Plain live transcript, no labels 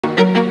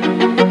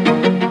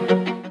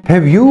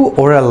Have you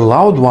or a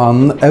loved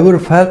one ever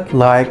felt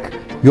like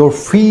your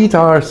feet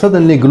are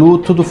suddenly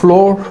glued to the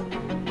floor?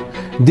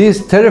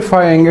 This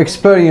terrifying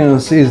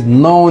experience is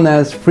known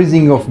as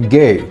freezing of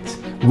gait,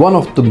 one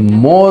of the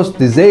most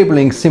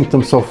disabling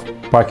symptoms of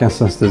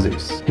Parkinson's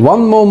disease.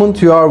 One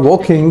moment you are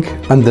walking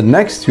and the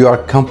next you are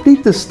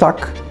completely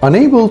stuck,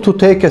 unable to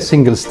take a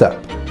single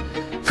step.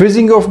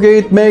 Freezing of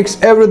gait makes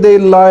everyday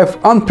life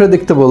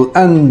unpredictable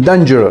and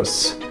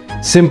dangerous.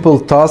 Simple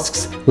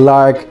tasks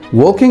like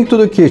walking to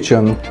the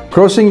kitchen,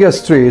 crossing a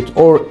street,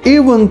 or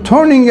even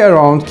turning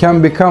around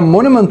can become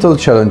monumental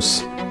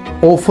challenges,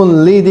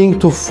 often leading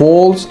to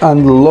falls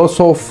and loss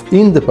of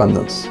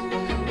independence.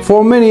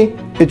 For many,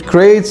 it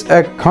creates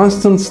a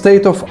constant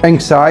state of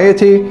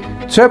anxiety,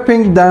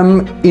 trapping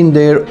them in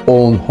their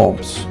own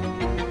homes.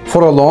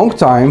 For a long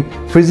time,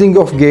 freezing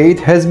of gait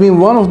has been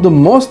one of the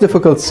most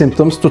difficult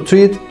symptoms to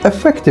treat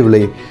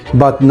effectively,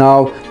 but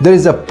now there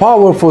is a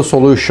powerful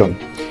solution.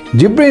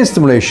 Deep brain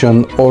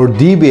stimulation, or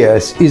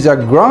DBS, is a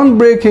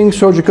groundbreaking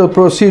surgical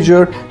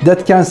procedure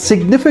that can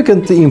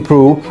significantly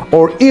improve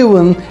or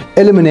even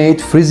eliminate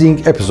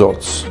freezing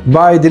episodes.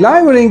 By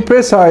delivering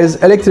precise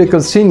electrical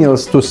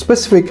signals to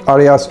specific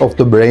areas of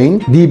the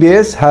brain,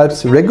 DBS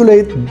helps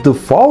regulate the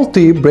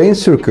faulty brain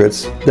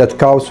circuits that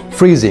cause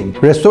freezing,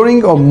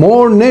 restoring a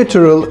more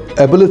natural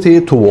ability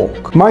to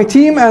walk. My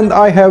team and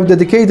I have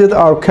dedicated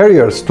our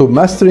careers to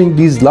mastering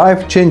this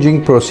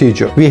life-changing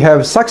procedure. We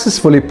have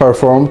successfully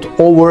performed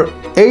over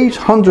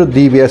 800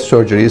 DBS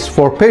surgeries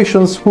for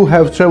patients who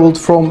have traveled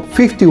from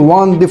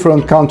 51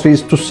 different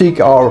countries to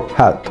seek our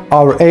help.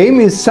 Our aim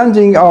is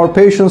sending our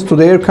patients to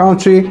their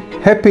country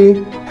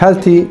happy,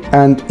 healthy,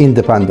 and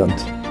independent.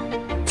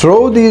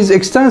 Through this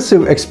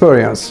extensive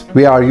experience,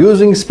 we are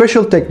using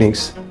special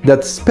techniques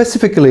that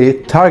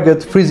specifically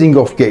target freezing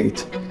of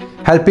gait,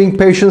 helping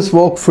patients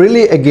walk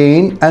freely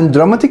again and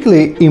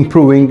dramatically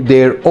improving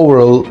their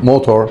overall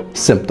motor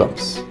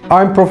symptoms.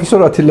 I'm Professor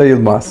Atilla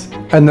Yilmaz,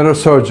 a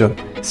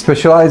neurosurgeon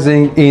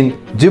specializing in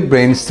deep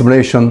brain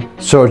stimulation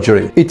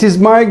surgery. It is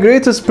my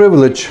greatest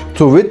privilege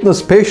to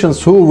witness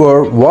patients who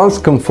were once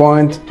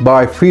confined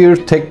by fear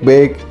take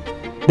back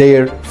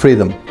their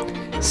freedom.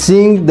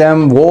 Seeing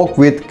them walk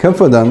with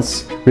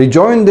confidence,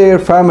 rejoin their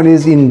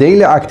families in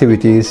daily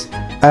activities,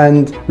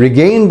 and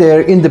regain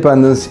their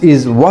independence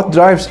is what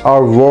drives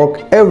our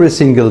work every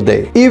single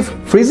day. If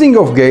freezing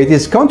of gait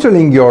is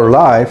controlling your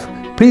life,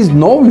 please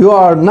know you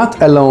are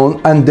not alone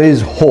and there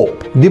is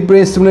hope. Deep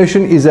brain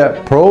stimulation is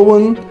a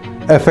proven,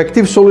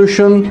 effective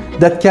solution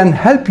that can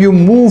help you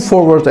move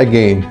forward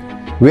again.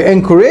 We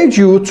encourage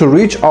you to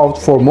reach out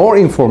for more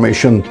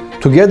information.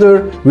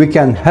 Together, we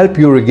can help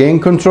you regain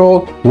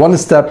control one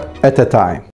step at a time.